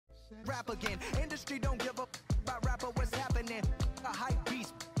Rap again. Industry don't give up about rapper. What's happening? A hype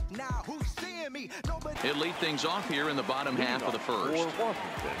beast. Now who's seeing me? Nobody. He'll lead things off here in the bottom half of the first. For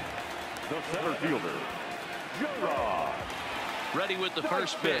Washington, the center fielder, Gerard. Ready with the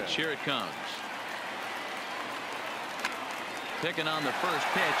first pitch. Here it comes. Picking on the first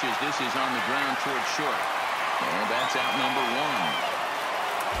pitch as this is on the ground towards short. And that's out number one.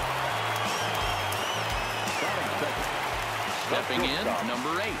 Stepping in,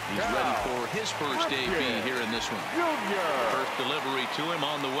 number 8. He's ready for his first AB here in this one. First delivery to him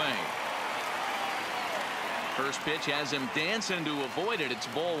on the way. First pitch has him dancing to avoid it. It's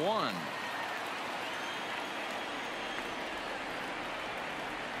ball 1.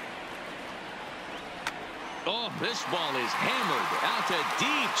 Oh, this ball is hammered out to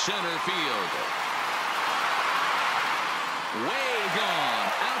deep center field. Way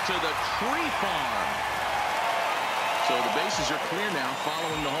gone out to the tree farm. So the bases are clear now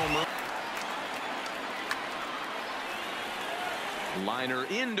following the home run. Liner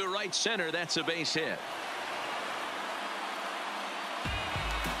into right center. That's a base hit.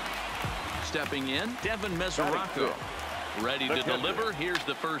 Stepping in, Devin Mesoraco. Ready to deliver. Here's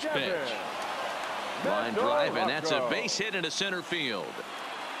the first pitch. Line drive, and that's a base hit into center field.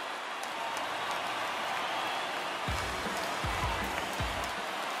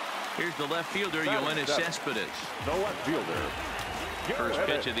 Here's the left fielder, Yoenis Cespedes. The left fielder. First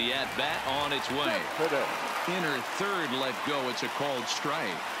pitch of the at-bat on its way. Inner third let go. It's a called strike.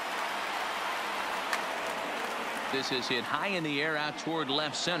 This is hit high in the air out toward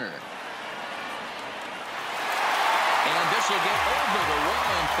left center. And this will get over the wall,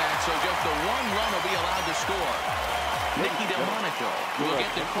 in fact, so just the one run will be allowed to score. Nicky Delmonico will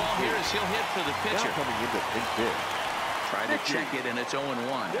get the call here as he'll hit for the pitcher. Try to check it, and it's 0-1.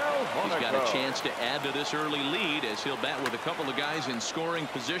 He's got a chance to add to this early lead as he'll bat with a couple of guys in scoring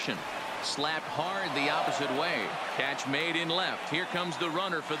position. Slapped hard the opposite way. Catch made in left. Here comes the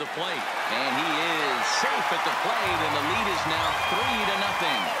runner for the plate. And he is safe at the plate, and the lead is now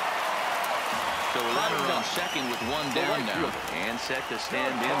 3-0. So a runner on second with one down now. And set to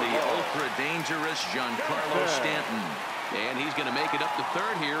stand in the ultra-dangerous Giancarlo Stanton. And he's going to make it up to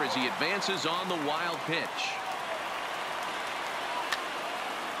third here as he advances on the wild pitch.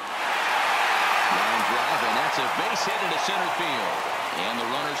 Line drive, and that's a base hit into center field. And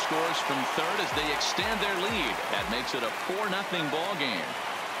the runner scores from third as they extend their lead. That makes it a 4-0 ball game.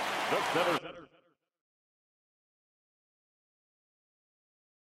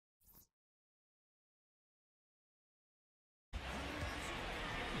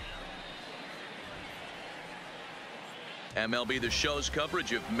 MLB The Show's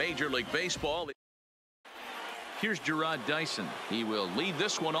coverage of Major League Baseball. Here's Gerard Dyson. He will lead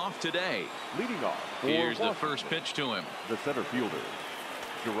this one off today. Leading off. Here's the first pitch to him. The center fielder,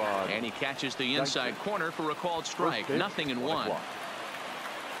 Gerard. And he catches the inside corner for a called strike. 0-1.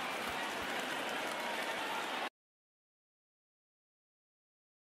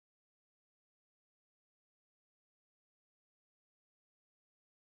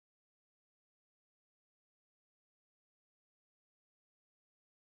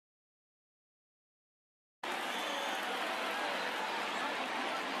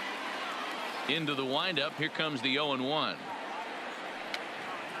 Into the windup. Here comes the 0-1.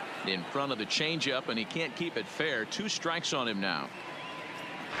 In front of the changeup, and he can't keep it fair. 2 strikes on him now.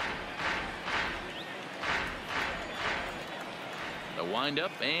 The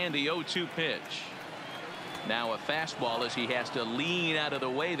windup and the 0-2 pitch. Now a fastball as he has to lean out of the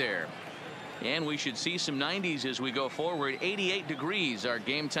way there. And we should see some 90s as we go forward. 88 degrees our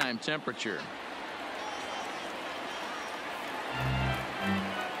game time temperature.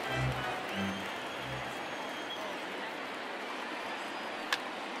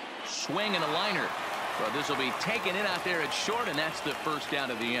 Swing and a liner. Well, this will be taken in out there at short, and that's the first out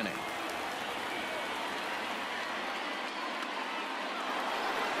of the inning.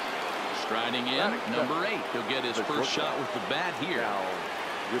 Striding in, number 8. He'll get his first shot with the bat here.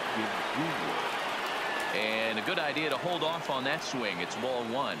 And a good idea to hold off on that swing. It's ball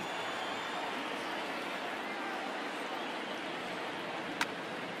 1.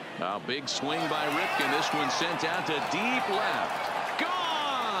 A big swing by Ripken. This one sent out to deep left.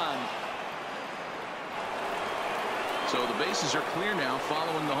 So the bases are clear now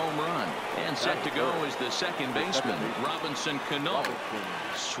following the home run. And set to go is the second baseman, Robinson Cano.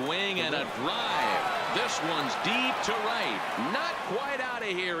 Swing and a drive. This one's deep to right. Not quite out of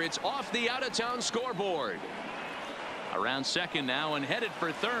here. It's off the out-of-town scoreboard. Around second now and headed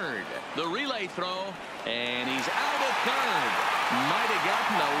for third. The relay throw, and he's out at third. Might have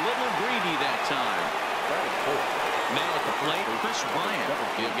gotten a little greedy that time. Now at the plate, Chris Bryant.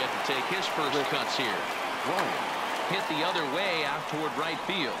 He'll get to take his first cuts here. Hit the other way out toward right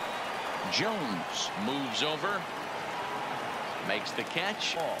field. Jones moves over. Makes the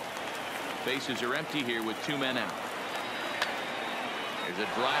catch. Bases are empty here with 2 men out. There's a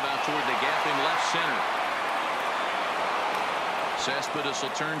drive out toward the gap in left center. Cespedes will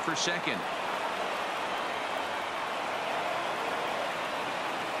turn for second.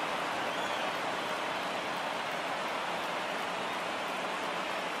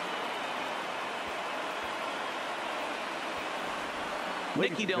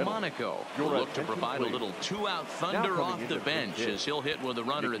 Nicky Delmonico will look to provide a little 2-out thunder off the bench as he'll hit with a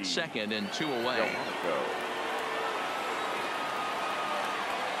runner at second and 2 away.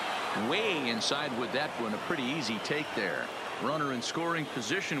 Way inside with that one. A pretty easy take there. Runner in scoring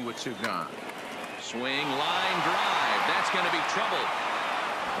position with 2 gone. Swing, line drive. That's going to be trouble.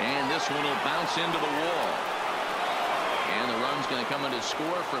 And this one will bounce into the wall. And the run's going to come in to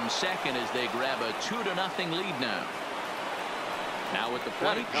score from second as they grab a 2-0 lead now. Now at the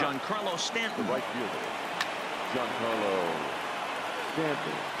plate, Giancarlo Stanton. The right fielder, Giancarlo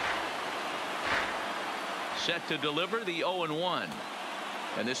Stanton. Set to deliver the 0-1.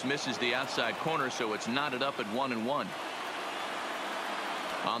 And this misses the outside corner, so it's knotted up at 1-1.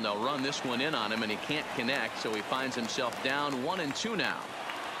 And they'll run this one in on him, and he can't connect, so he finds himself down 1-2 now.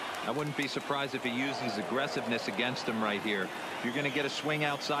 I wouldn't be surprised if he uses aggressiveness against him right here. If you're going to get a swing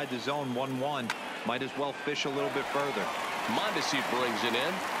outside the zone 1-1, might as well fish a little bit further. Mondesi brings it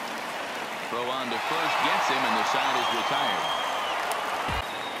in. Throw on to first, gets him, and the side is retired.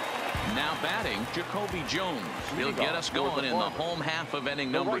 Now batting, Jacoby Jones. He'll get us going in the home half of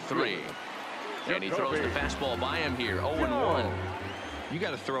inning number 3. And he throws the fastball by him here, 0-1. You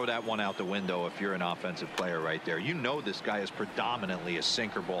got to throw that one out the window if you're an offensive player right there. You know this guy is predominantly a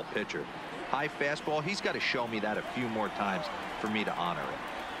sinker ball pitcher. High fastball, he's got to show me that a few more times for me to honor it.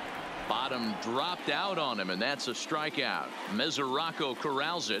 Bottom dropped out on him, and that's a strikeout. Mesoraco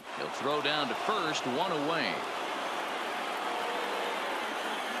corrals it. He'll throw down to first, 1 away.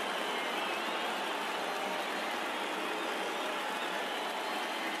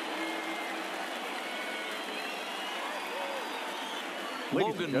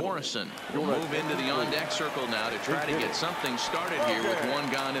 Logan Morrison will move into the on-deck circle now to try to get something started here with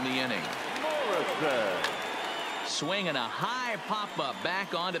 1 gone in the inning. Swinging a high pop-up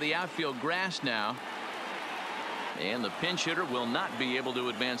back onto the outfield grass now. And the pinch hitter will not be able to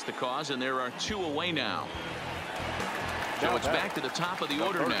advance the cause, and there are 2 away now. So it's back to the top of the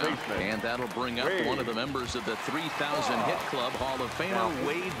order now, and that'll bring up one of the members of the 3,000 hit club, Hall of Famer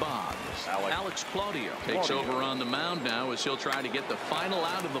Wade Boggs. Alex Claudio takes over on the mound now as he'll try to get the final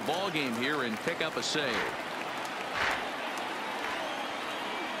out of the ball game here and pick up a save.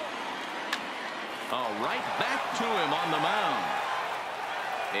 All right, back to him on the mound.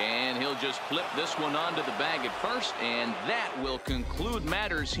 And he'll just flip this one onto the bag at first, and that will conclude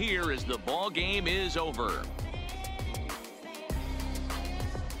matters here as the ball game is over.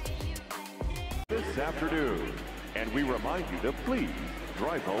 This afternoon, and we remind you to please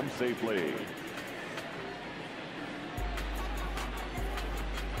drive home safely.